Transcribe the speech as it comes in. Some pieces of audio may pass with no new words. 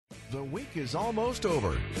The week is almost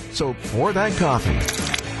over, so pour that coffee.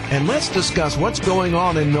 And let's discuss what's going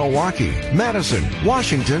on in Milwaukee, Madison,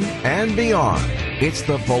 Washington, and beyond. It's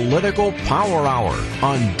the Political Power Hour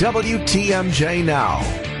on WTMJ Now.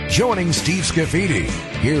 Joining Steve Scafidi,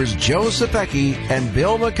 here's Joe Sapecki and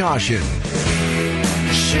Bill McCoshen.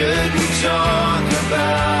 Should we talk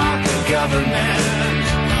about the government?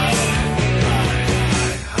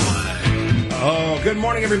 Oh, good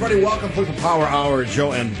morning, everybody. Welcome to the Power Hour,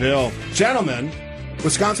 Joe and Bill. Gentlemen,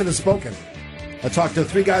 Wisconsin has spoken. I talked to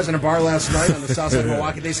three guys in a bar last night on the south side of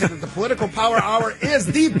Milwaukee. They said that the Political Power Hour is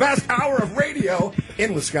the best hour of radio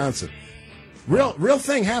in Wisconsin. Real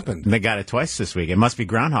thing happened. They got it twice this week. It must be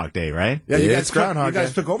Groundhog Day, right? Yeah, It's Groundhog Day. You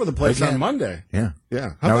guys took over the place on Monday. Yeah.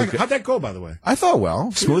 How'd that go, by the way? I thought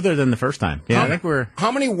well. Smoother than the first time. Yeah, I think we're...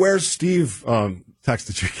 How many Where's Steve texts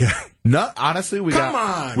did you get? No, honestly, we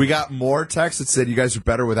got more texts that said you guys are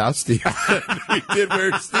better without Steve than we did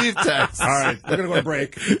Where's Steve texts. All right, we're going to go to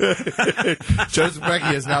break. Joseph Becky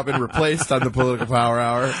has now been replaced on the Political Power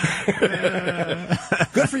Hour.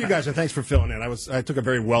 Good for you guys, and thanks for filling in. I took a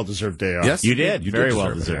very well-deserved day off. Yes, You did. You Very did well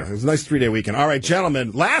deserve it. deserved. It was a nice 3-day weekend. All right,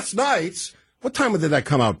 gentlemen, last night, what time did that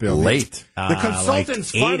come out, Bill? Late. The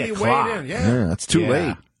consultants like 8 finally o'clock. weighed in. Yeah, that's too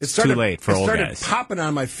late. It's too late for old guys. It guys. started popping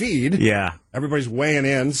on my feed. Yeah. Everybody's weighing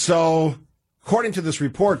in. So, according to this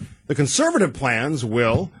report, the conservative plans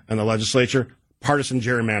will, and the legislature, partisan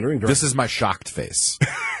gerrymandering. This is my shocked face.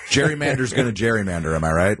 Gerrymander's going to gerrymander, am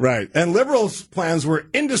I right? Right. And liberals' plans were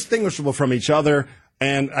indistinguishable from each other.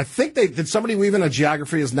 And I think did somebody weave in a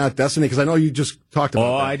geography is not destiny? Because I know you just talked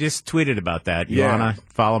about that. I just tweeted about that. You Yeah. want to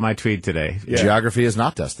follow my tweet today? Yeah. Geography is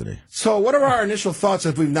not destiny. So what are our initial thoughts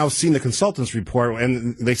if we've now seen the consultants report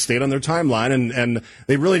and they stayed on their timeline and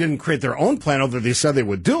they really didn't create their own plan, although they said they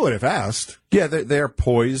would do it if asked? Yeah, they're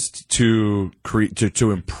poised to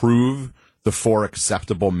improve the 4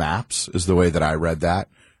 acceptable maps is the way that I read that.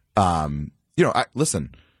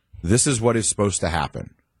 Listen, this is what is supposed to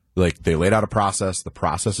happen. Like, they laid out a process. The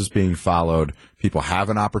process is being followed. People have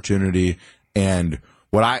an opportunity. And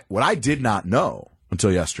what I did not know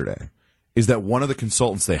until yesterday is that one of the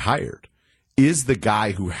consultants they hired is the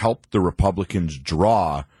guy who helped the Republicans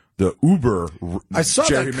draw the Uber I saw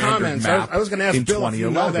that gerrymandered comment. map I was going to ask in Bill if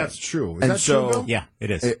you know 2011. that's true. Is And that so- true, Bill? Yeah,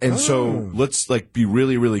 it is. And so let's be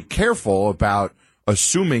really, really careful about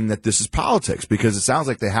assuming that this is politics, because it sounds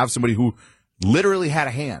like they have somebody who literally had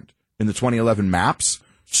a hand in the 2011 maps,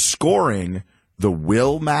 scoring the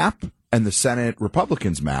Will map and the Senate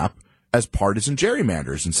Republicans map as partisan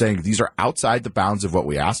gerrymanders and saying these are outside the bounds of what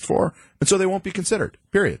we asked for, and so they won't be considered,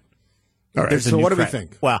 period. All right, There's a so new what do we cra-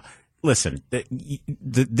 think? Well, listen,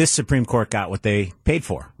 this Supreme Court got what they paid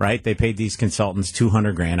for, right? They paid these consultants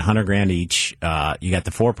 $200,000, $100,000 each. You got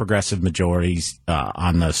the 4 progressive majorities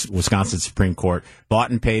on the Wisconsin Supreme Court,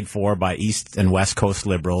 bought and paid for by East and West Coast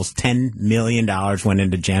liberals. $10 million went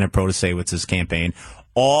into Janet Protasewicz's campaign,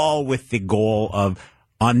 all with the goal of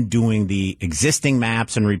undoing the existing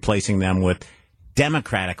maps and replacing them with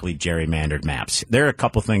democratically gerrymandered maps. There are a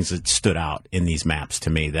couple things that stood out in these maps to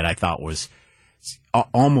me that I thought was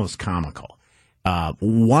almost comical.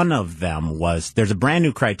 One of them was there's a brand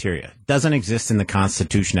new criteria. Doesn't exist in the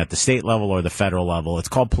Constitution at the state level or the federal level. It's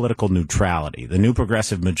called political neutrality. The new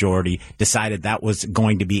progressive majority decided that was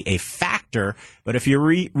going to be a factor, but if you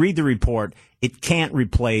read the report, it can't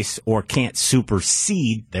replace or can't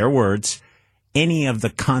supersede, their words, any of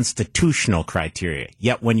the constitutional criteria.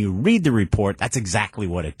 Yet when you read the report, that's exactly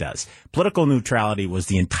what it does. Political neutrality was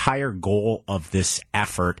the entire goal of this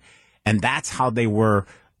effort, and that's how they were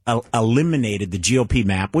eliminated the GOP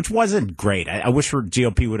map, which wasn't great. I wish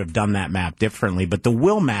GOP would have done that map differently, but the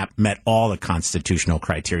Will map met all the constitutional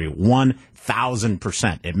criteria,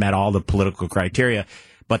 1,000%. It met all the political criteria,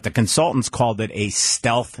 but the consultants called it a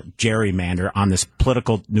stealth gerrymander on this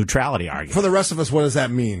political neutrality argument. For the rest of us, what does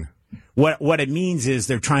that mean? What it means is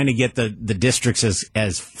they're trying to get the districts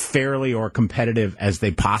as fairly or competitive as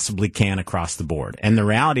they possibly can across the board. And the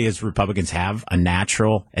reality is Republicans have a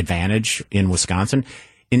natural advantage in Wisconsin.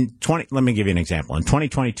 Let me give you an example. In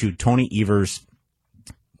 2022, Tony Evers,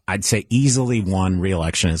 I'd say easily won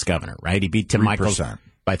re-election as governor, right? He beat Tim 3%. Michels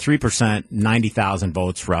by 3%, 90,000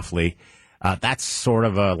 votes roughly. That's sort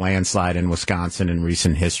of a landslide in Wisconsin in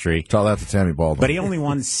recent history. Tell that to Tammy Baldwin. But he only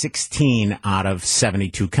won 16 out of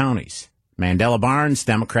 72 counties. Mandela Barnes,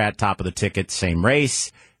 Democrat, top of the ticket, same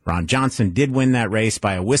race. Ron Johnson did win that race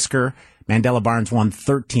by a whisker. Mandela Barnes won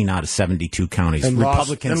 13 out of 72 counties. And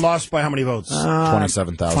Republicans lost by how many votes?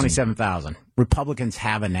 27,000. 27,000. Republicans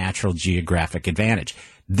have a natural geographic advantage.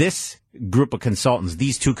 This group of consultants,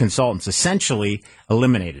 these two consultants, essentially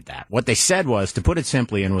eliminated that. What they said was, to put it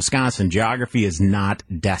simply, in Wisconsin, geography is not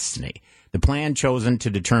destiny. The plan chosen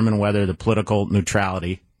to determine whether the political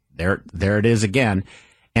neutrality, there it is again,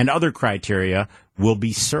 and other criteria will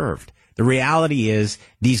be served. The reality is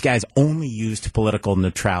these guys only used political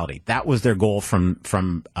neutrality. That was their goal from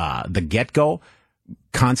the get-go.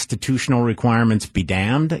 Constitutional requirements be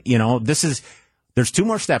damned. There's two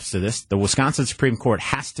more steps to this. The Wisconsin Supreme Court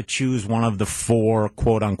has to choose one of the 4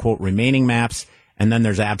 quote-unquote remaining maps, and then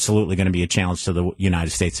there's absolutely going to be a challenge to the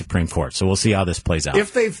United States Supreme Court. So we'll see how this plays out.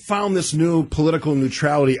 If they've found this new political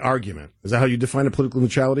neutrality argument, is that how you define a political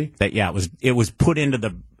neutrality? It was put into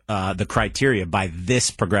the criteria by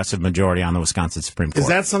this progressive majority on the Wisconsin Supreme Court. Is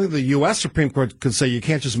that something the U.S. Supreme Court could say you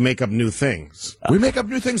can't just make up new things? We make up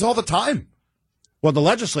new things all the time. Well, the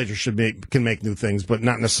legislature can make new things, but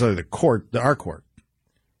not necessarily our court.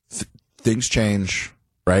 Things change,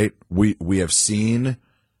 right? We have seen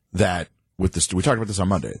that with this. We talked about this on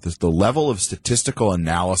Monday. The level of statistical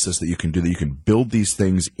analysis that you can do, that you can build these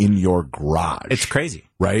things in your garage. It's crazy,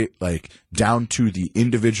 right? Like down to the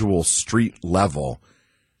individual street level.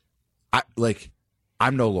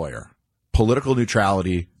 I'm no lawyer. Political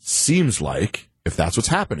neutrality seems like, if that's what's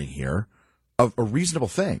happening here, a reasonable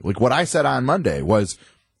thing. Like what I said on Monday was,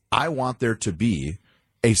 I want there to be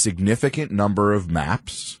a significant number of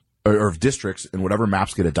maps or of districts, and whatever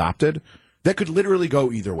maps get adopted, that could literally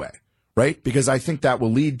go either way, right? Because I think that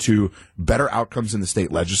will lead to better outcomes in the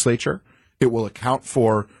state legislature. It will account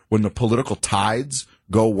for when the political tides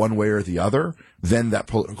go one way or the other, then that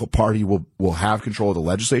political party will have control of the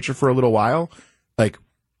legislature for a little while. Like,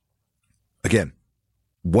 again,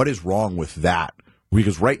 what is wrong with that?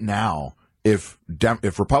 Because right now, if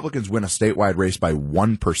Republicans win a statewide race by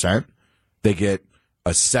 1%, they get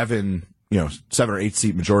a 7 or 8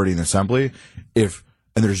 seat majority in the assembly. And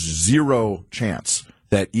there's zero chance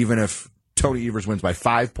that even if Tony Evers wins by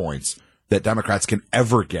 5 points, that Democrats can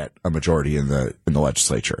ever get a majority in the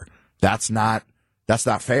legislature. That's not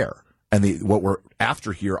fair. And what we're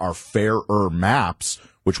after here are fairer maps,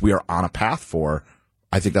 which we are on a path for.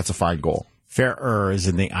 I think that's a fine goal. Fairer is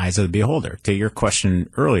in the eyes of the beholder. To your question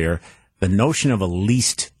earlier, the notion of a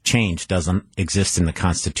least change doesn't exist in the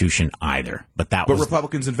Constitution either. But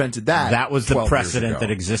Republicans invented that. That was the precedent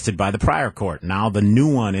that existed by the prior court. Now the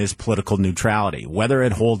new one is political neutrality. Whether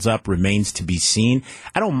it holds up remains to be seen.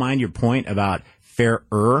 I don't mind your point about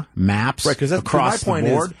fairer maps, right, because across my point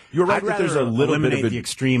the board. You're right. That there's a little bit of the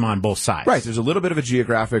extreme on both sides. Right. There's a little bit of a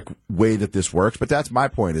geographic way that this works, but that's my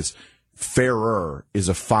point. Is fairer is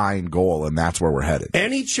a fine goal, and that's where we're headed.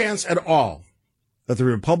 Any chance at all that the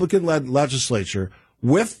Republican-led legislature,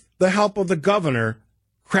 with the help of the governor,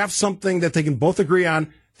 craft something that they can both agree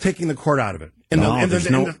on, taking the court out of it?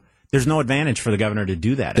 There's no advantage for the governor to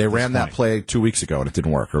do that. They ran that play 2 weeks ago, and it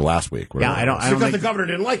didn't work, or last week. Yeah, I don't because the governor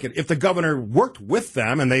didn't like it. If the governor worked with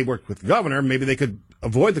them, and they worked with the governor, maybe they could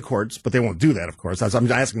avoid the courts, but they won't do that, of course. I'm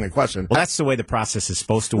asking the question. Well, that's the way the process is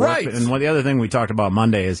supposed to work. Right. And the other thing we talked about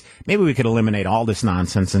Monday is maybe we could eliminate all this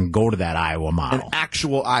nonsense and go to that Iowa model. An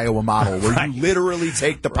actual Iowa model where you literally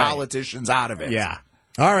take the politicians out of it. Yeah.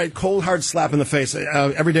 All right, cold, hard slap in the face.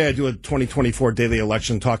 Every day I do a 2024 daily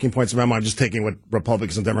election talking points memo. I'm just taking what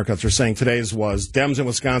Republicans and Democrats are saying. Today's was Dems in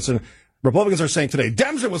Wisconsin. Republicans are saying today,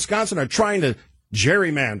 Dems in Wisconsin are trying to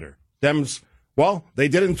gerrymander. Dems, well, they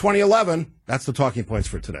did it in 2011. That's the talking points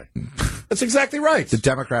for today. That's exactly right. The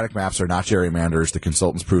Democratic maps are not gerrymanders. The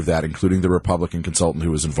consultants prove that, including the Republican consultant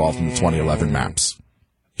who was involved in the 2011 maps.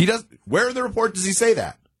 Where in the report does he say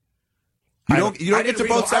that? You don't get to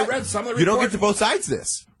both sides. I read some of the You don't get to both sides of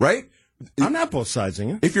this, right? I'm not both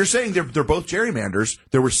sidesing it. If you're saying they're both gerrymanders,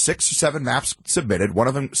 there were 6 or 7 maps submitted. One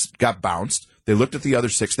of them got bounced. They looked at the other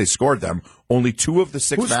 6. They scored them. Only 2 of the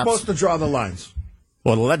 6 Who's maps. supposed to draw the lines?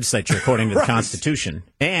 Well, the legislature, according to the Constitution,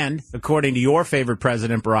 and according to your favorite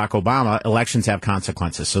president, Barack Obama, elections have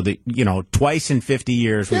consequences. So twice in 50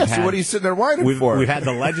 years, so what are you sitting there whining for? We've had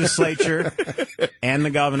the legislature and the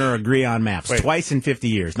governor agree on maps. Wait. Twice in 50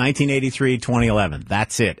 years. 1983, 2011.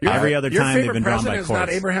 That's it. Every other time they've been drawn by courts. Your favorite president is not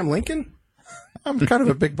Abraham Lincoln? I'm kind of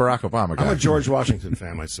a big Barack Obama guy. I'm a George Washington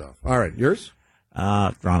fan myself. All right, yours?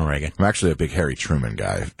 Ronald Reagan. I'm actually a big Harry Truman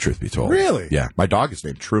guy, truth be told. Really? Yeah. My dog is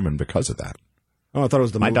named Truman because of that. Oh, I thought it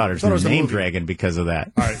was the My movie. daughter's named Reagan because of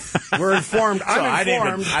that. All right. We're informed. I'm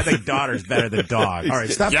informed. I think daughter's better than dog. All right,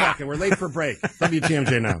 stop talking. We're late for break.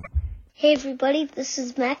 WTMJ now. Hey everybody, this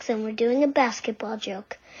is Max and we're doing a basketball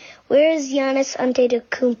joke. Where is Giannis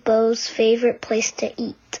Antetokounmpo's favorite place to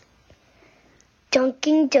eat?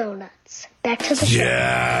 Dunkin' Donuts. Sports. Back to the show.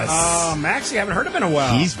 Yes. Maxie, haven't heard him in a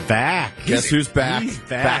while. He's back. Guess who's back? He's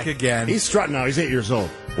Back again. He's strutting now. He's 8 years old.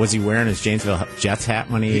 Was he wearing his Janesville Jets hat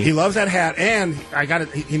when He loves that hat, and I got it.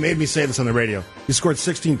 He made me say this on the radio. He scored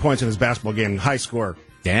 16 points in his basketball game, high score.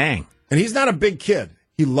 Dang. And he's not a big kid.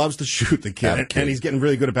 He loves to shoot, the kid, and he's getting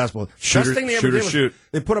really good at basketball. Best thing they ever did was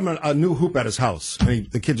they put him a new hoop at his house,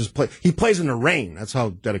 and the kid just he plays in the rain. That's how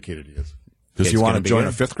dedicated he is. Does he want to join a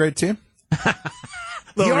 5th grade team?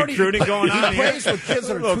 Little recruiting going on He here. plays with kids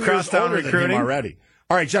that are 2 years crosstown older than him recruiting already.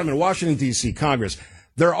 All right, gentlemen, Washington, D.C., Congress.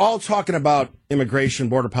 They're all talking about immigration,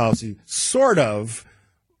 border policy, sort of.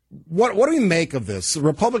 What do we make of this?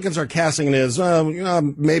 Republicans are casting it as,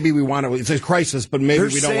 maybe we want to, it's a crisis, but maybe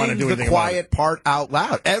we don't want to do anything the quiet part out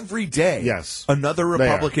loud every day. Yes. Another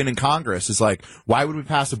Republican in Congress is like, why would we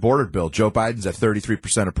pass a border bill? Joe Biden's at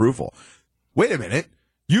 33% approval. Wait a minute.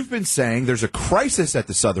 You've been saying there's a crisis at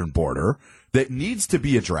the southern border that needs to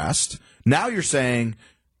be addressed. Now you're saying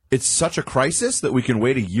it's such a crisis that we can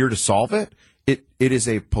wait a year to solve it. It is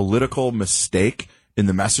a political mistake in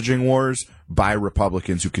the messaging wars by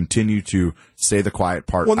Republicans who continue to say the quiet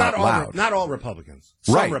part out loud. Not all Republicans.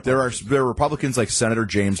 Some Right. Republicans. There are Republicans like Senator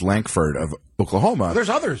James Lankford of Oklahoma. There's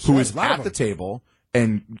others. Who Yeah, is a lot of at the them. table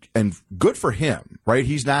and good for him, right?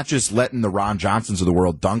 He's not just letting the Ron Johnsons of the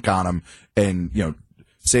world dunk on him and,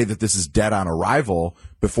 say that this is dead on arrival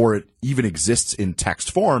before it even exists in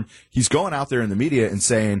text form. He's going out there in the media and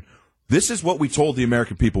saying, this is what we told the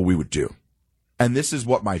American people we would do. And this is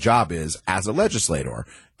what my job is as a legislator.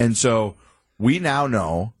 And so we now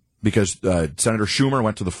know, because Senator Schumer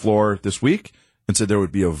went to the floor this week and said there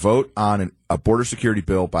would be a vote on a border security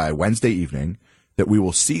bill by Wednesday evening, that we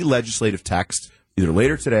will see legislative text either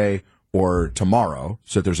later today or tomorrow,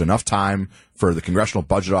 so that there's enough time for the Congressional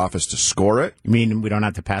Budget Office to score it. You mean we don't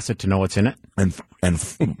have to pass it to know what's in it? And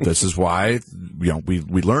this is why we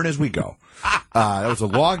learn as we go. That was a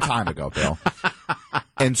long time ago, Bill.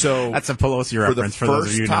 And so That's a Pelosi reference for those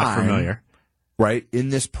of you not familiar. Right, in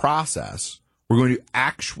this process, we're going to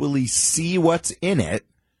actually see what's in it,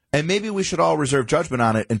 and maybe we should all reserve judgment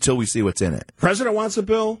on it until we see what's in it. President wants a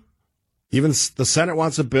bill. Even the Senate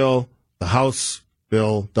wants a bill. The House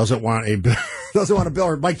bill doesn't want a bill. Doesn't want a bill,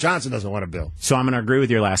 or Mike Johnson doesn't want a bill. So I'm going to agree with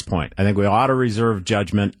your last point. I think we ought to reserve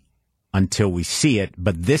judgment until we see it,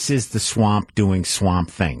 but this is the swamp doing swamp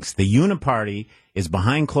things. The Uniparty is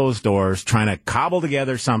behind closed doors trying to cobble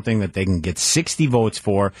together something that they can get 60 votes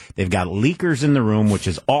for. They've got leakers in the room, which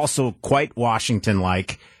is also quite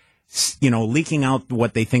Washington-like, leaking out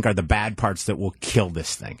what they think are the bad parts that will kill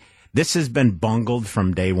this thing. This has been bungled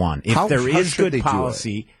from day one. If there is good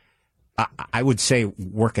policy, I would say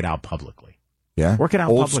work it out publicly. Yeah, work it out.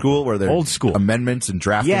 Old publicly. school, where old school amendments and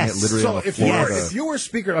drafting it literally on the floor. If you were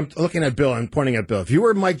Speaker, I'm looking at Bill and pointing at Bill. If you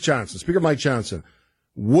were Mike Johnson, Speaker Mike Johnson,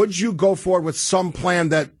 would you go forward with some plan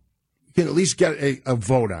that you can at least get a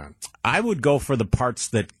vote on? I would go for the parts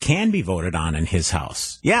that can be voted on in his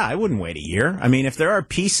house. Yeah, I wouldn't wait a year. I mean, if there are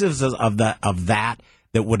pieces of that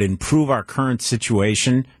would improve our current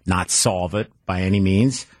situation, not solve it by any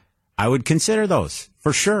means, I would consider those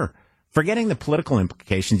for sure. Forgetting the political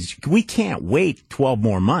implications, we can't wait 12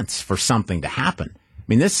 more months for something to happen. I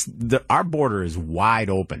mean, our border is wide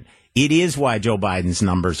open. It is why Joe Biden's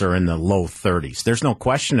numbers are in the low 30s. There's no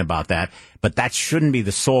question about that, but that shouldn't be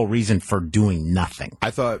the sole reason for doing nothing.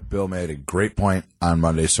 I thought Bill made a great point on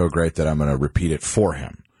Monday, so great that I'm going to repeat it for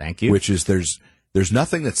him. Thank you. Which is there's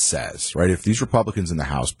nothing that says, right, if these Republicans in the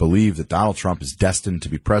House believe that Donald Trump is destined to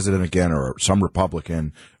be president again, or some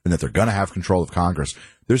Republican, and that they're going to have control of Congress,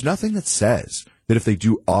 there's nothing that says that if they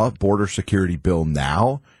do a border security bill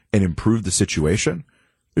now and improve the situation,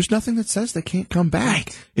 there's nothing that says they can't come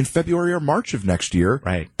back in February or March of next year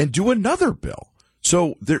and do another bill.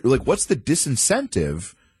 So, what's the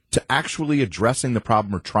disincentive to actually addressing the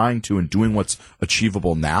problem or trying to and doing what's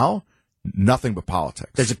achievable now? Nothing but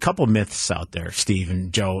politics. There's a couple myths out there, Steve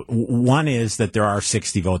and Joe. One is that there are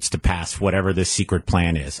 60 votes to pass whatever this secret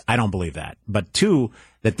plan is. I don't believe that. But two,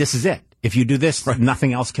 that this is it. If you do this,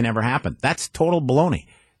 nothing else can ever happen. That's total baloney.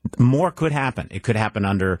 More could happen. It could happen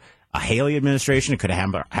under a Haley administration. It could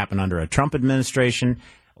happen under a Trump administration.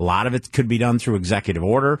 A lot of it could be done through executive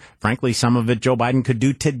order. Frankly, some of it Joe Biden could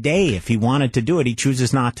do today if he wanted to do it. He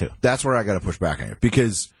chooses not to. That's where I got to push back on it,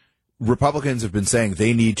 because Republicans have been saying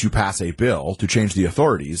they need to pass a bill to change the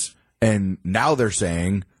authorities, and now they're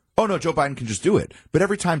saying, oh, no, Joe Biden can just do it. But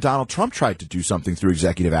every time Donald Trump tried to do something through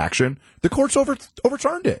executive action, the courts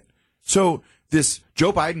overturned it. So this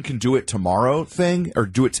Joe Biden can do it tomorrow thing, or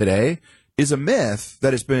do it today, is a myth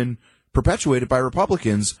that has been perpetuated by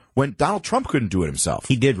Republicans when Donald Trump couldn't do it himself.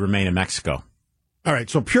 He did remain in Mexico. All right,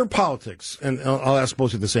 so pure politics, and I'll ask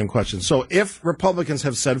both of you the same question. So if Republicans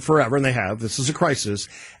have said forever, and they have, this is a crisis,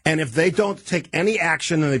 and if they don't take any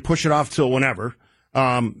action and they push it off till whenever,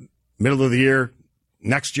 middle of the year,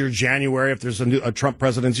 next year, January, if there's a Trump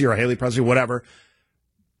presidency or a Haley presidency, whatever,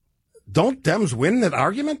 don't Dems win that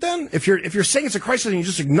argument then? If you're saying it's a crisis and you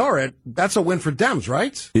just ignore it, that's a win for Dems,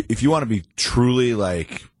 right? If you want to be truly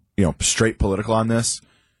straight political on this,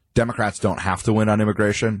 Democrats don't have to win on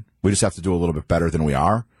immigration. We just have to do a little bit better than we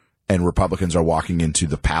are. And Republicans are walking into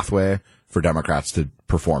the pathway for Democrats to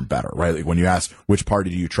perform better, right? Like when you ask which party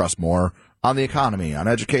do you trust more on the economy, on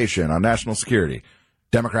education, on national security,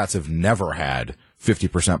 Democrats have never had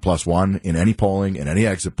 50% plus one in any polling, in any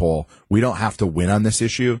exit poll. We don't have to win on this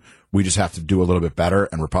issue. We just have to do a little bit better,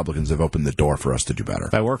 and Republicans have opened the door for us to do better.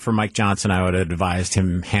 If I worked for Mike Johnson, I would have advised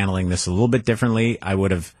him handling this a little bit differently. I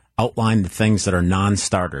would have outlined the things that are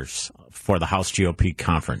non-starters for the House GOP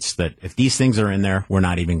conference, that if these things are in there, we're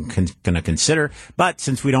not even going to consider. But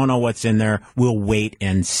since we don't know what's in there, we'll wait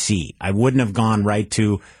and see. I wouldn't have gone right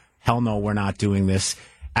to, hell no, we're not doing this.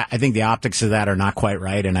 I think the optics of that are not quite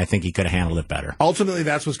right, and I think he could have handled it better. Ultimately,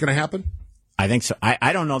 that's what's going to happen? I think so.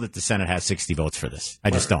 I don't know that the Senate has 60 votes for this.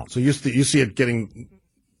 I just don't. So you see it getting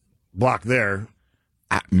blocked there.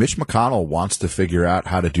 Mitch McConnell wants to figure out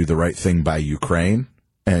how to do the right thing by Ukraine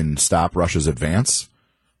and stop Russia's advance.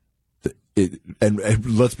 And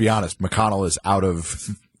let's be honest, McConnell is out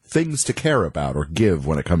of things to care about or give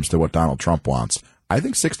when it comes to what Donald Trump wants. I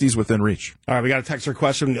think 60 is within reach. All right, we got a texter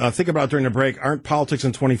question. Think about it during the break. Aren't politics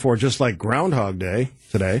in 24 just like Groundhog Day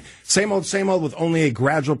today? Same old, with only a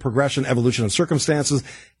gradual progression, evolution, and circumstances.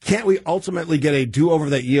 Can't we ultimately get a do-over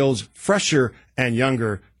that yields fresher and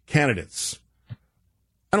younger candidates?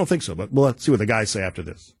 I don't think so, but we'll see what the guys say after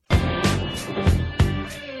this.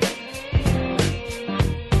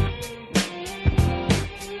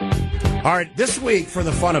 All right, this week, for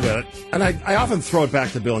the fun of it, and I often throw it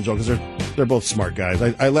back to Bill and Joe because they're both smart guys.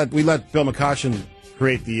 We let Bill McCoshen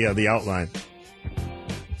create the outline.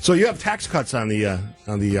 So you have tax cuts on the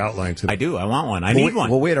outline today. I do. I want one. I need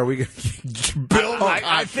one. Well, wait. Are we going to Bill?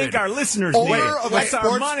 I think our listeners need owner it. of That's a our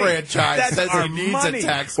sports money. franchise That's says our he needs money. a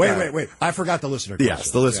tax cut. Wait. I forgot the listener question.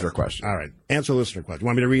 Yes, the listener question. All right. Answer the listener question. You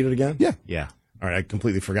want me to read it again? Yeah. Yeah. All right. I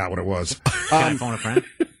completely forgot what it was. Can I phone a friend?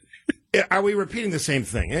 Are we repeating the same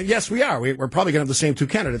thing? And yes, we are. We're probably going to have the same two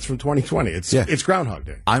candidates from 2020. It's Groundhog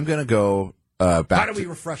Day. I'm going to go back. How do we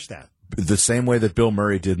refresh that? The same way that Bill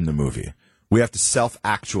Murray did in the movie. We have to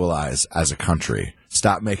self-actualize as a country.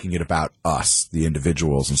 Stop making it about us, the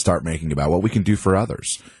individuals, and start making it about what we can do for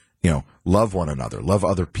others. Love one another, love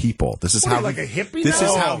other people. This is how like a hippie. This now?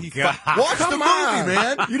 is how he. Watch the movie,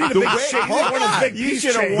 man. You need a big shade. You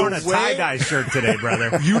should have worn a tie-dye shirt today,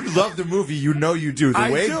 brother. You love the movie, you know you do.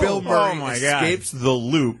 The way do. Bill Murray escapes the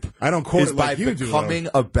loop, I don't quote is it by like you do, becoming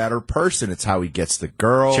a better person. It's how he gets the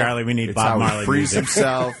girl. Charlie, we need it's Bob how Marley he frees music.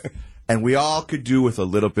 himself. And we all could do with a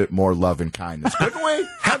little bit more love and kindness, couldn't we?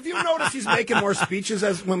 Have you noticed he's making more speeches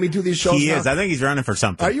when we do these shows? He now? is. I think he's running for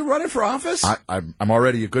something. Are you running for office? I'm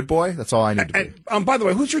already a good boy. That's all I need to be. And, by the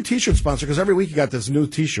way, who's your T-shirt sponsor? Because every week you got this new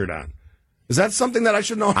T-shirt on. Is that something that I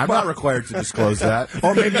should know about? I'm not required to disclose that.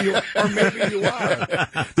 or maybe you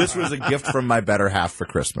are. This was a gift from my better half for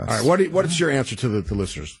Christmas. All right, what is your answer to the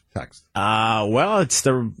listener's text? Well, it's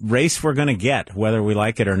the race we're going to get, whether we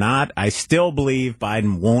like it or not. I still believe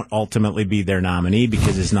Biden won't ultimately be their nominee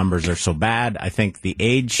because his numbers are so bad. I think the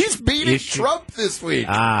age He's beating issue, Trump this week.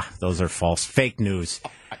 Those are false, fake news.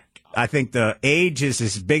 I think the age is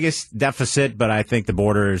his biggest deficit, but I think the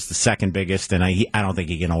border is the second biggest, and I don't think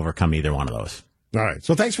he can overcome either one of those. All right.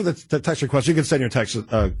 So thanks for the text question. You can send your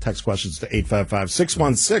text questions to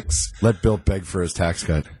 855-616. Let Bill beg for his tax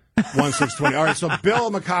cut. 1620. All right. So Bill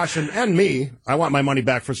McCoshen and me, I want my money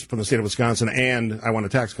back from the state of Wisconsin, and I want a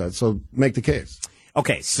tax cut. So make the case.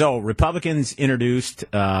 Okay. So Republicans introduced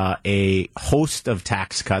a host of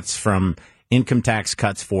tax cuts, from income tax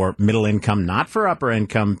cuts for middle income, not for upper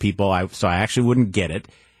income people. So I actually wouldn't get it.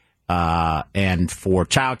 And for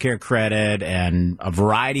child care credit and a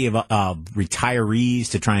variety of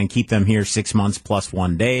retirees to try and keep them here 6 months plus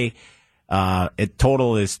 1 day. It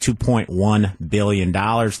total is $2.1 billion.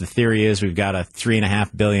 The theory is we've got a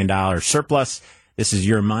 $3.5 billion surplus. This is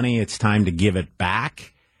your money. It's time to give it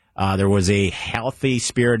back. There was a healthy,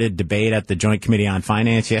 spirited debate at the Joint Committee on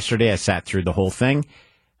Finance yesterday. I sat through the whole thing.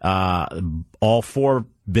 All four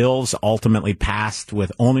bills ultimately passed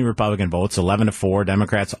with only Republican votes, 11-4.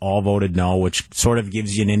 Democrats all voted no, which sort of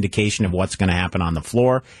gives you an indication of what's going to happen on the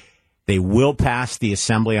floor. They will pass the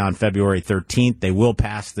Assembly on February 13th. They will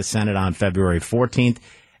pass the Senate on February 14th.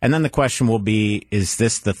 And then the question will be, is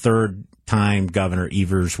this the third time Governor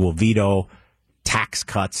Evers will veto tax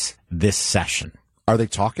cuts this session. Are they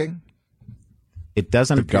talking? It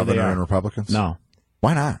doesn't The appear they governor are. and Republicans? No.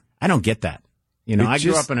 Why not? I don't get that. You know, It I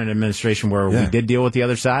grew just- up in an administration where Yeah. we did deal with the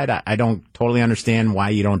other side. I don't totally understand why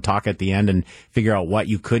you don't talk at the end and figure out what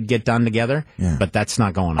you could get done together, but that's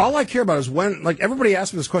not going on. All I care about is when, like, everybody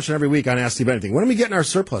asks me this question every week on Ask Steve Anything. When are we getting our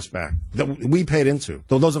surplus back that we paid into?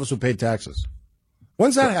 Those of us who paid taxes.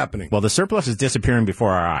 When's that happening? Well, the surplus is disappearing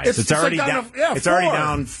before our eyes. It's already like down. yeah, It's already four.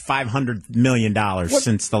 down $500 million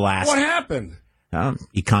since the last What happened?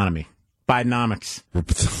 economy. Bidenomics.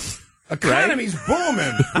 Economy's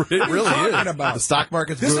booming. It really What are you is. talking about? The stock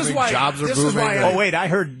market's This is booming. why- Jobs are this is booming. why Oh, wait, I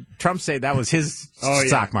heard Trump say that was his Oh, yeah.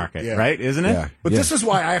 stock market, Yeah. right? Isn't it? Yeah. But this is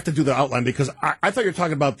why I have to do the outline, because I thought you were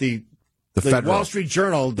talking about the federal. Wall Street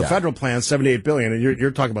Journal, the Yeah. federal plan, $78 billion, and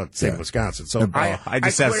you're talking about state of Wisconsin. So I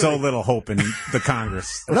just have so clearly- little hope in the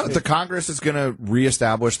Congress. No, the Congress is going to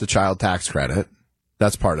reestablish the child tax credit.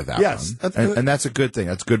 That's part of that Yes. one. And that's a good thing.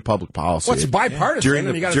 That's good public policy. Well, it's bipartisan, During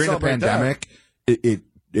and you gotta the celebrate that. pandemic, it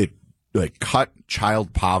like cut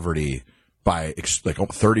child poverty by like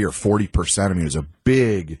 30 or 40%. I mean, it was a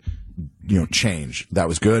big, change. That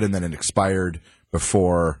was good. And then it expired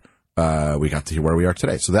before we got to where we are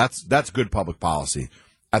today. So that's good public policy.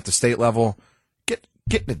 At the state level, get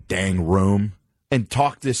in a dang room and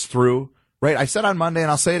talk this through, right? I said on Monday,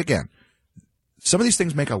 and I'll say it again. Some of these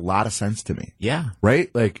things make a lot of sense to me. Yeah. Right?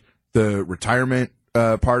 Like the retirement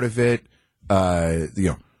part of it,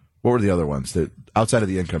 what were the other ones that outside of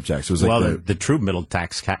the income tax? It was like Well, the true middle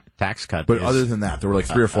tax cut. but is, other than that, there were like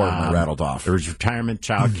 3 or 4 of them I rattled off. there was retirement,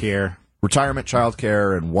 child care. Retirement, child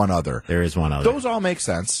care, and one other. There is one other. Those all make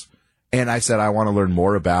sense. And I said I want to learn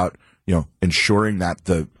more about, ensuring that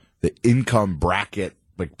the income bracket,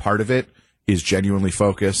 like part of it, is genuinely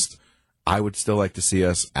focused. I would still like to see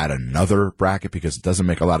us add another bracket because it doesn't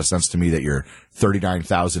make a lot of sense to me that your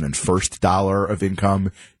 $39,000 and first dollar of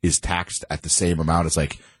income is taxed at the same amount as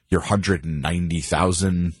like your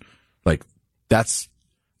 $190,000. Like that's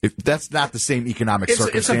not the same economic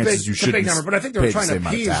circumstances. It's a big number, but I think they're trying to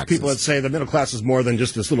appease people that say the middle class is more than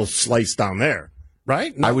just this little slice down there,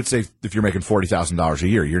 right? No. I would say if you're making $40,000 a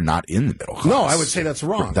year, you're not in the middle class. No, I would say that's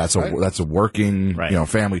wrong. That's right? a working Right.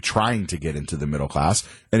 family trying to get into the middle class.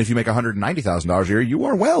 And if you make $190,000 a year, you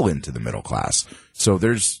are well into the middle class.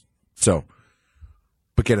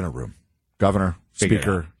 But get in a room, governor, Figure it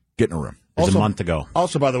speaker, get in a room. It was Also- a month ago.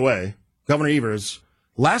 Also, by the way, Governor Evers,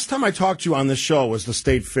 last time I talked to you on this show was the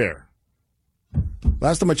state fair.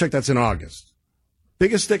 Last time I checked, that's in August.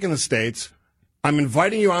 Biggest stick in the states. I'm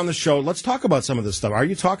inviting you on the show. Let's talk about some of this stuff. Are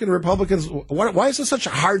you talking to Republicans? Why is this such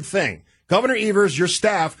a hard thing? Governor Evers, your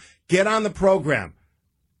staff, get on the program.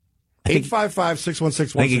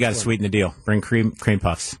 855-616-1661. I think you got to sweeten the deal. Bring cream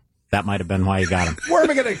puffs. That might have been why you got them. Where am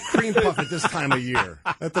I going to cream puff at this time of year?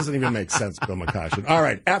 That doesn't even make sense, Bill McCoshen. All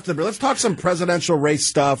right, after the break, let's talk some presidential race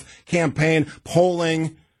stuff, campaign,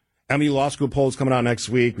 polling. MU Law School polls coming out next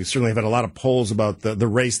week. We certainly have had a lot of polls about the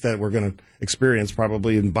race that we're going to experience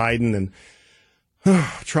probably in Biden and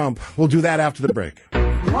Trump. We'll do that after the break.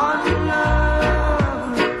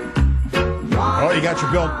 Oh, you got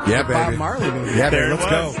your Bill. Yeah, Bob baby. Marley movie. Yeah, There baby, it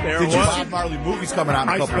let's was. go. There it Did you was. Bob Marley movie's coming out in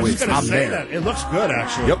a I couple was weeks? going to I'm say there. that. It looks good,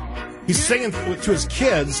 actually. Yep. He's singing to his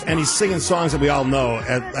kids, and he's singing songs that we all know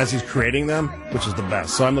as he's creating them, which is the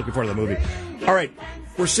best. So I'm looking forward to the movie. All right.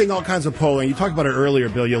 We're seeing all kinds of polling. You talked about it earlier,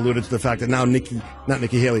 Bill. You alluded to the fact that now Nikki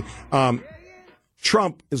Haley,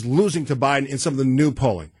 Trump is losing to Biden in some of the new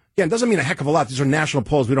polling. Again, it doesn't mean a heck of a lot. These are national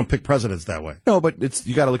polls. We don't pick presidents that way. No, but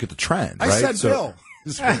you got to look at the trend, I right? said Bill.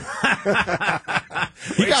 Just kidding.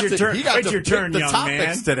 Wait your turn, young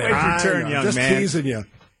man. today. Wait your turn, young just man. teasing you.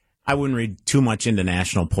 I wouldn't read too much into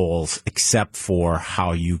national polls except for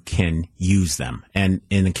how you can use them. And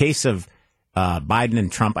in the case of Biden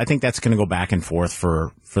and Trump, I think that's going to go back and forth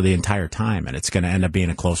for the entire time, and it's going to end up being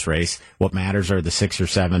a close race. What matters are the 6 or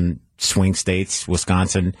 7 swing states.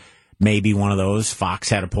 Wisconsin may be one of those. Fox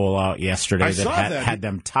had a poll out yesterday I saw that. had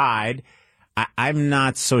them tied. I'm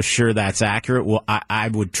not so sure that's accurate. Well, I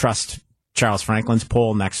would trust Charles Franklin's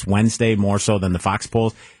poll next Wednesday more so than the Fox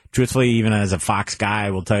polls. Truthfully, even as a Fox guy,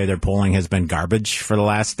 I will tell you their polling has been garbage for the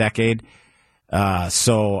last decade.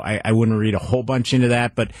 So I wouldn't read a whole bunch into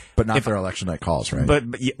that, but not their election night calls, right? But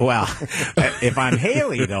if I'm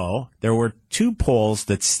Haley, though, there were 2 polls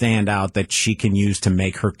that stand out that she can use to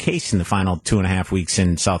make her case in the final 2.5 weeks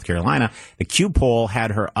in South Carolina. The Q poll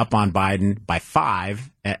had her up on Biden by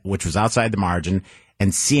 5, which was outside the margin,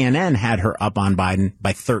 and CNN had her up on Biden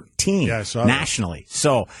by 13 Yeah, I saw that. nationally.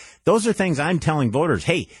 So those are things I'm telling voters,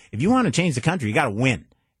 hey, if you want to change the country, you got to win.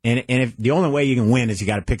 And if the only way you can win is you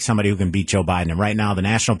got to pick somebody who can beat Joe Biden. And right now, the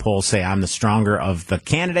national polls say I'm the stronger of the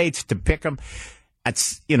candidates to pick them.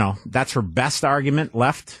 That's her best argument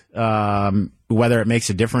left. Whether it makes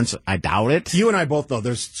a difference, I doubt it. You and I both know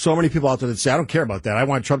there's so many people out there that say, I don't care about that. I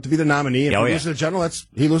want Trump to be the nominee. If he loses the general,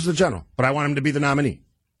 he loses the general. But I want him to be the nominee.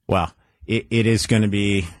 Well, it is going to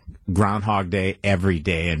be Groundhog Day every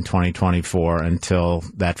day in 2024 until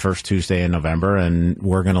that first Tuesday in November, and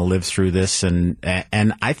we're going to live through this. And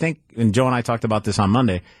I think, and Joe and I talked about this on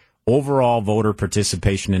Monday, overall voter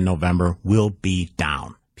participation in November will be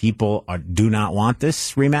down. People do not want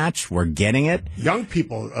this rematch. We're getting it. Young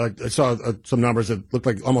people, I saw some numbers that looked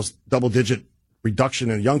like almost double-digit reduction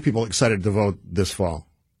in young people excited to vote this fall.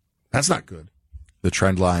 That's not good. The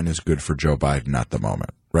trend line is good for Joe Biden at the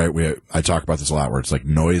moment, right? I talk about this a lot where it's like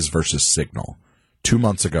noise versus signal. 2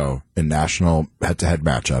 months ago in national head-to-head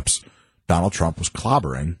matchups, Donald Trump was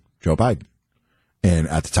clobbering Joe Biden. And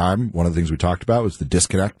at the time, one of the things we talked about was the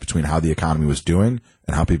disconnect between how the economy was doing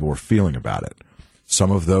and how people were feeling about it. Some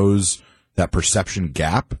of that perception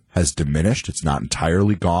gap has diminished. It's not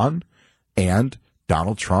entirely gone. And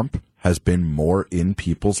Donald Trump has been more in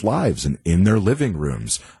people's lives and in their living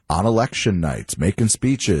rooms on election nights, making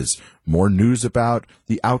speeches, more news about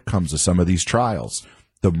the outcomes of some of these trials.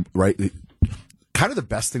 Kind of the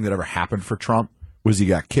best thing that ever happened for Trump was he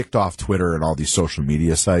got kicked off Twitter and all these social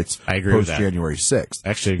media sites. I agree with that. Post-January 6th.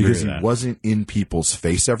 Actually agree with that. Because he wasn't in people's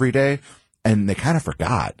face every day, and they kind of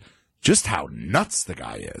forgot just how nuts the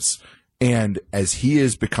guy is. And as he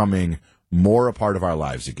is becoming more a part of our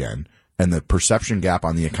lives again, and the perception gap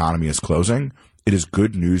on the economy is closing, it is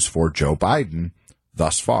good news for Joe Biden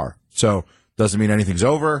thus far. So, doesn't mean anything's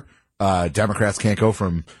over. Democrats can't go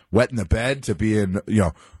from wetting the bed to being,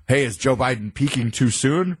 hey, is Joe Biden peaking too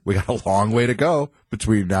soon? We got a long way to go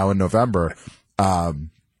between now and November.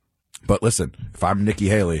 But listen, if I'm Nikki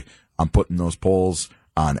Haley, I'm putting those polls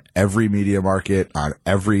on every media market, on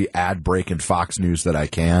every ad break in Fox News that I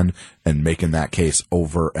can, and making that case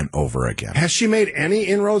over and over again. Has she made any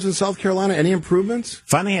inroads in South Carolina? Any improvements?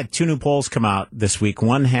 Finally had 2 new polls come out this week.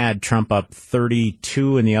 One had Trump up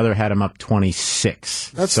 32, and the other had him up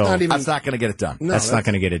 26. That's not going to get it done. No, that's not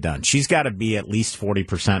going to get it done. She's got to be at least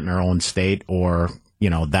 40% in her own state, or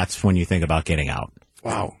that's when you think about getting out.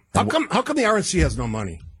 Wow. How come the RNC has no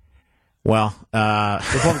money? Well,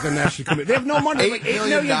 Republican National Committee. They have no money. Like $8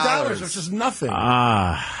 million, which is nothing.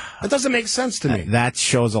 That doesn't make sense to me. That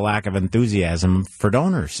shows a lack of enthusiasm for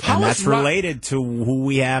donors. And that's related to who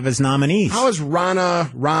we have as nominees. How is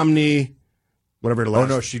Ronna Romney, whatever it is? Oh,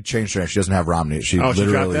 no, she changed her name. She doesn't have Romney. She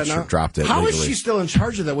literally dropped it. How legally. is she still in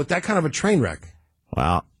charge of that with that kind of a train wreck?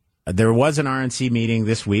 Well, there was an RNC meeting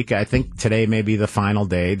this week. I think today may be the final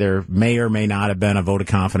day. There may or may not have been a vote of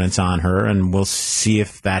confidence on her, and we'll see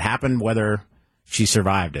if that happened, whether she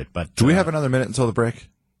survived it. But do we have another minute until the break?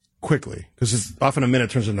 Quickly, because often a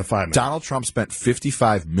minute turns into 5 minutes. Donald Trump spent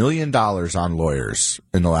 $55 million on lawyers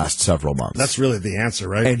in the last several months. That's really the answer,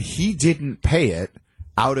 right? And he didn't pay it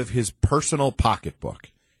out of his personal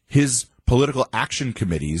pocketbook. His political action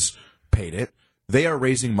committees paid it. They are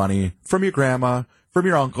raising money from your grandma, from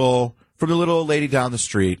your uncle, from the little old lady down the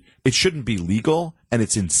street. It shouldn't be legal, and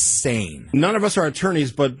it's insane. None of us are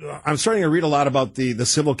attorneys, but I'm starting to read a lot about the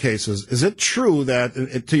civil cases. Is it true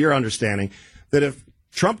that, to your understanding, that if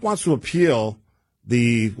Trump wants to appeal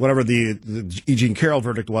whatever the E. Jean Carroll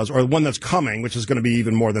verdict was, or the one that's coming, which is going to be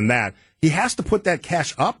even more than that, he has to put that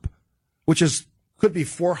cash up, which could be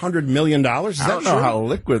 $400 million? Is that I don't know how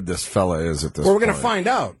liquid this fella is at this point. Well, we're going to find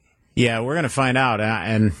out. Yeah, we're going to find out.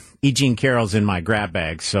 And E. Jean Carroll's in my grab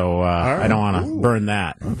bag, so right. I don't want to burn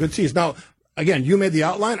that. Good tease. Now, again, you made the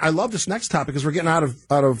outline. I love this next topic because we're getting out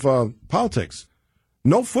of politics.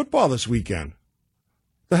 No football this weekend.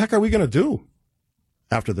 The heck are we going to do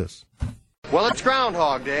after this? Well, it's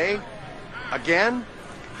Groundhog Day again,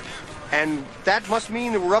 and that must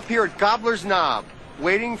mean that we're up here at Gobbler's Knob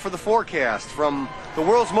waiting for the forecast from the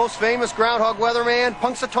world's most famous groundhog weatherman,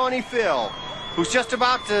 Punxsutawney Phil, who's just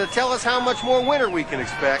about to tell us how much more winter we can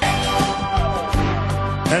expect.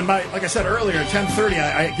 And like I said earlier, at 10:30,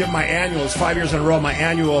 I give my annual, it's 5 years in a row, my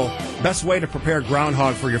annual best way to prepare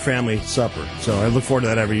groundhog for your family supper. So I look forward to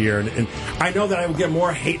that every year. And I know that I will get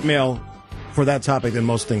more hate mail for that topic than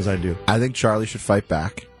most things I do. I think Charlie should fight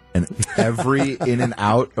back. And every in and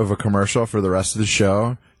out of a commercial for the rest of the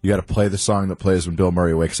show, you got to play the song that plays when Bill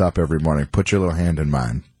Murray wakes up every morning. Put your little hand in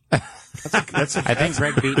mine. I think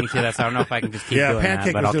Greg beat me to that, so I don't know if I can just keep doing Pancake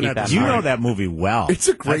that, but was I'll doing keep that. that. You know that movie well. It's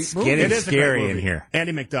a great movie. Getting It is scary a great movie. in here.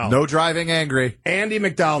 Andy McDowell. No driving angry. Andy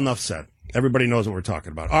McDowell, enough said. Everybody knows what we're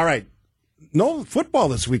talking about. All right. no football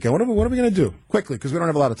this weekend. What are we going to do? Quickly, because we don't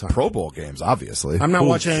have a lot of time. Pro Bowl games, obviously. I'm not Who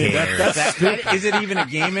watching any of cares? that. Is it even a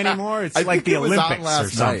game anymore? It's I like think the it was on Olympics or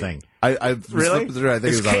last something. night. I Really? slipped through, I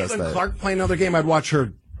think Is it was on last Caitlin night. Clark playing another game? I'd watch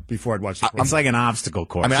her before I'd watch the It's like an obstacle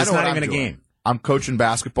course. I mean, I it's know not what even I'm a doing. game. I'm coaching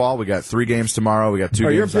basketball. We got 3 games tomorrow. We got 2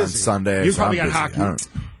 you're games on busy. Sunday. You so probably I'm got busy. hockey.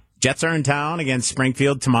 Jets are in town against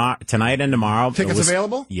Springfield tonight and tomorrow. Tickets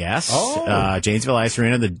available? Yes. Oh. Janesville Ice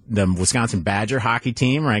Arena, the Wisconsin Badger hockey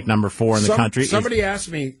team, ranked number 4 in the country. Somebody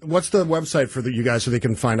asked me, what's the website for you guys so they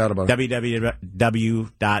can find out about it?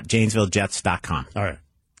 www.janesvillejets.com. All right.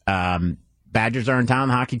 Badgers are in town,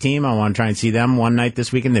 the hockey team. I want to try and see them one night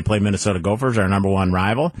this weekend. They play Minnesota Gophers, our number 1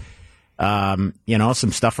 rival.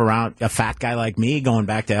 Some stuff around a fat guy like me going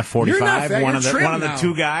back to F45. You're not fat, one you're of the trim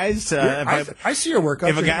 2 guys. I see your workout.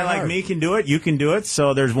 If a guy like me can do it, you can do it.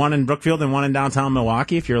 So there's one in Brookfield and one in downtown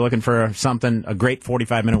Milwaukee. If you're looking for a great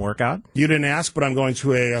 45-minute workout. You didn't ask, but I'm going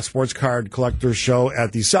to a sports card collector's show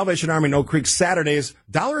at the Salvation Army in Oak Creek Saturdays.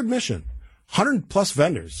 $1 admission. 100+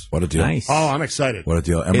 vendors. What a deal. Nice. Oh, I'm excited. What a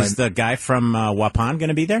deal. Is the guy from Waupun going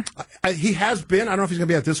to be there? He has been. I don't know if he's going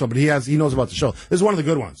to be at this one, but he knows about the show. This is one of the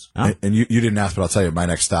good ones. Oh. And you didn't ask, but I'll tell you, my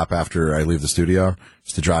next stop after I leave the studio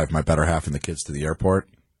is to drive my better half and the kids to the airport.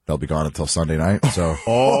 They'll be gone until Sunday night. So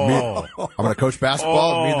I'm going to coach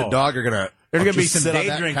basketball. Me and the dog are going to. There's going to be some day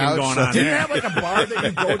drinking going on Do you there. have like a bar that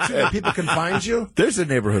you go to that people can find you? There's a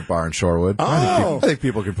neighborhood bar in Shorewood. Oh. I think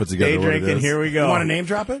people can put together Day what it drinking, is. here we go. You want to name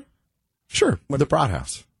drop it? Sure. With the Broad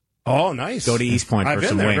House. Oh, nice. Go to East Point I've for been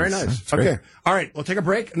some there. wings. Very nice. That's great. Okay. All right. We'll take a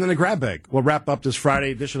break and then a grab bag. We'll wrap up this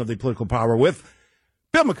Friday edition of the Political Power with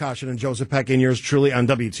Bill McCoshen and Joseph Peck and yours truly on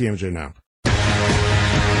WTMJ Now.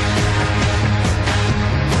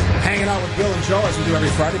 Hanging out with Bill and Joe as we do every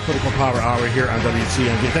Friday, Political Power Hour here on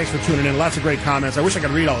WTMJ. Thanks for tuning in. Lots of great comments. I wish I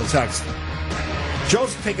could read all the text.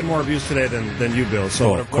 Joe's taking more abuse today than you, Bill.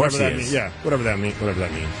 So of course whatever that he means. is. Yeah, whatever that means.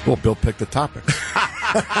 Well, Bill picked the topics.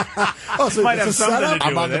 Oh, so Might it's have a something setup? to do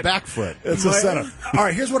I'm on with the it. back foot. It's a setup. All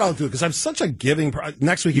right, here's what I'll do because I'm such a giving.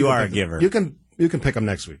 Next week You can are a pick- giver. You can pick them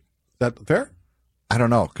next week. Is that fair? I don't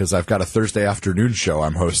know, because I've got a Thursday afternoon show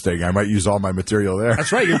I'm hosting. I might use all my material there.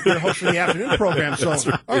 That's right. You're hosting the afternoon program. So,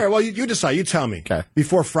 all right. Well, you decide. You tell me. Okay.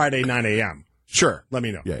 Before Friday 9 a.m. Sure. Let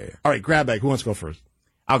me know. Yeah. All right. Grab bag. Who wants to go first?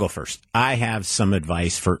 I'll go first. I have some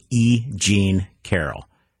advice for E. Jean Carroll.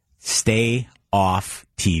 Stay off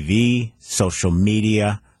TV, social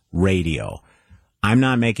media, radio. I'm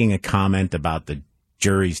not making a comment about the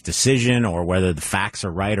jury's decision or whether the facts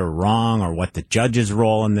are right or wrong or what the judge's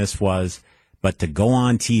role in this was, but to go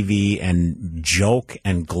on TV and joke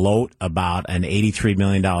and gloat about an $83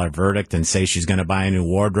 million verdict and say she's going to buy a new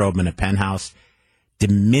wardrobe and a penthouse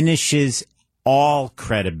diminishes all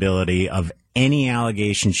credibility of any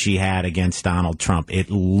allegation she had against Donald Trump. It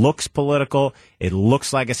looks political. It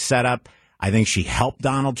looks like a setup. I think she helped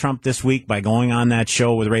Donald Trump this week by going on that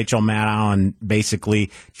show with Rachel Maddow and basically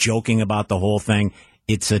joking about the whole thing.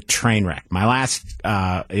 It's a train wreck. My last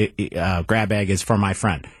grab bag is for my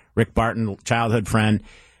friend, Rick Barton, childhood friend,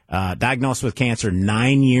 diagnosed with cancer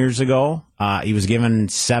 9 years ago. He was given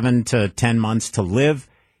 7 to 10 months to live.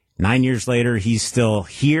 9 years later, he's still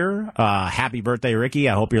here. Happy birthday, Ricky.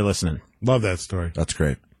 I hope you're listening. Love that story. That's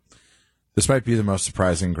great. This might be the most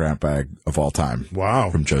surprising grab bag of all time. Wow.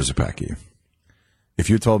 From Joseph Pecky. If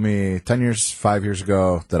you told me 5 years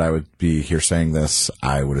ago that I would be here saying this,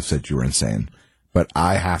 I would have said you were insane. But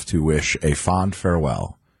I have to wish a fond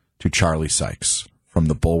farewell to Charlie Sykes from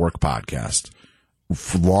the Bulwark Podcast.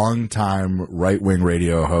 Long-time right-wing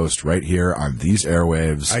radio host right here on these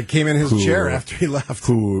airwaves. I came in his chair after he left.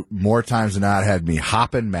 Who more times than not had me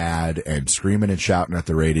hopping mad and screaming and shouting at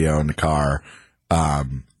the radio in the car. I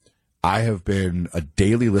have been a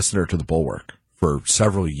daily listener to the Bulwark for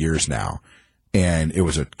several years now. And it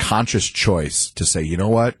was a conscious choice to say, you know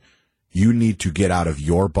what? You need to get out of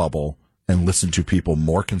your bubble and listen to people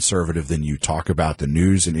more conservative than you talk about the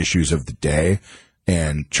news and issues of the day.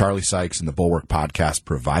 And Charlie Sykes and the Bulwark Podcast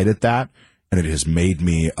provided that. And it has made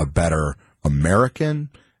me a better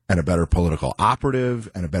American and a better political operative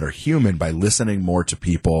and a better human by listening more to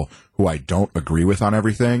people who I don't agree with on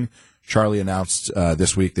everything. Charlie announced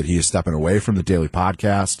this week that he is stepping away from the daily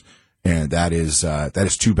podcast. And that is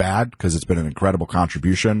too bad because it's been an incredible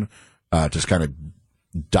contribution. Just kind of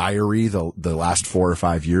diary the last 4 or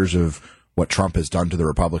 5 years of what Trump has done to the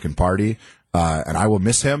Republican Party. And I will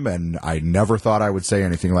miss him. And I never thought I would say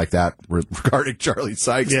anything like that regarding Charlie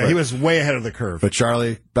Sykes. Yeah, he was way ahead of the curve. But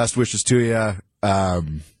Charlie, best wishes to you.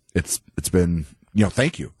 It's been,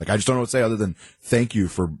 thank you. Like, I just don't know what to say other than thank you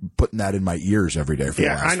for putting that in my ears every day. For the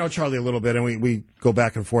last. I know Charlie a little bit, and we go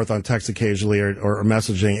back and forth on text occasionally or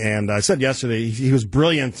messaging. And I said yesterday he was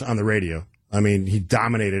brilliant on the radio. I mean, he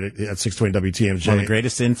dominated it at 620 WTMJ. One of the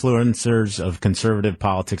greatest influencers of conservative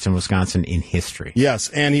politics in Wisconsin in history. Yes,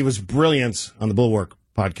 and he was brilliant on the Bulwark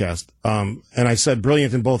podcast. And I said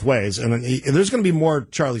brilliant in both ways. And there's going to be more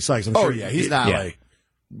Charlie Sykes. I'm sure. Yeah, he's not like,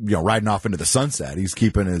 riding off into the sunset. He's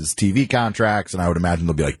keeping his TV contracts, and I would imagine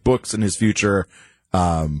there'll be like books in his future.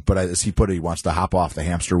 But as he put it, he wants to hop off the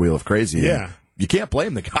hamster wheel of crazy. Yeah. And you can't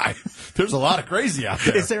blame the guy. There's a lot of crazy out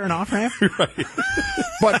there. Is there an off-ramp? Right.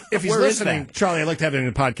 But if he's Where is listening, that? Charlie, I'd like to have it in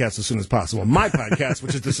the podcast as soon as possible. My podcast,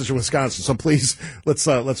 which is Decision Wisconsin. So please, let's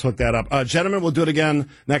hook that up. Gentlemen, we'll do it again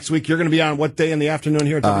next week. You're going to be on what day in the afternoon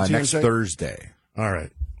here at WTMJ? Next Thursday. All right.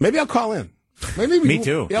 Maybe I'll call in. Maybe Me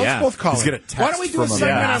too. Yeah, let's Yeah. both call He's in. gonna text Why don't we do a from a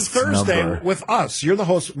segment on masked Thursday number. with us? You're the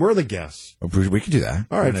host. We're the guests. We can do that.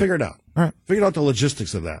 All right, figure it out. All right. Figure out the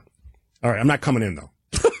logistics of that. All right, I'm not coming in, though.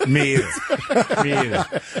 Me either. Me either.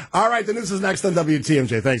 All right, the news is next on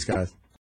WTMJ. Thanks, guys.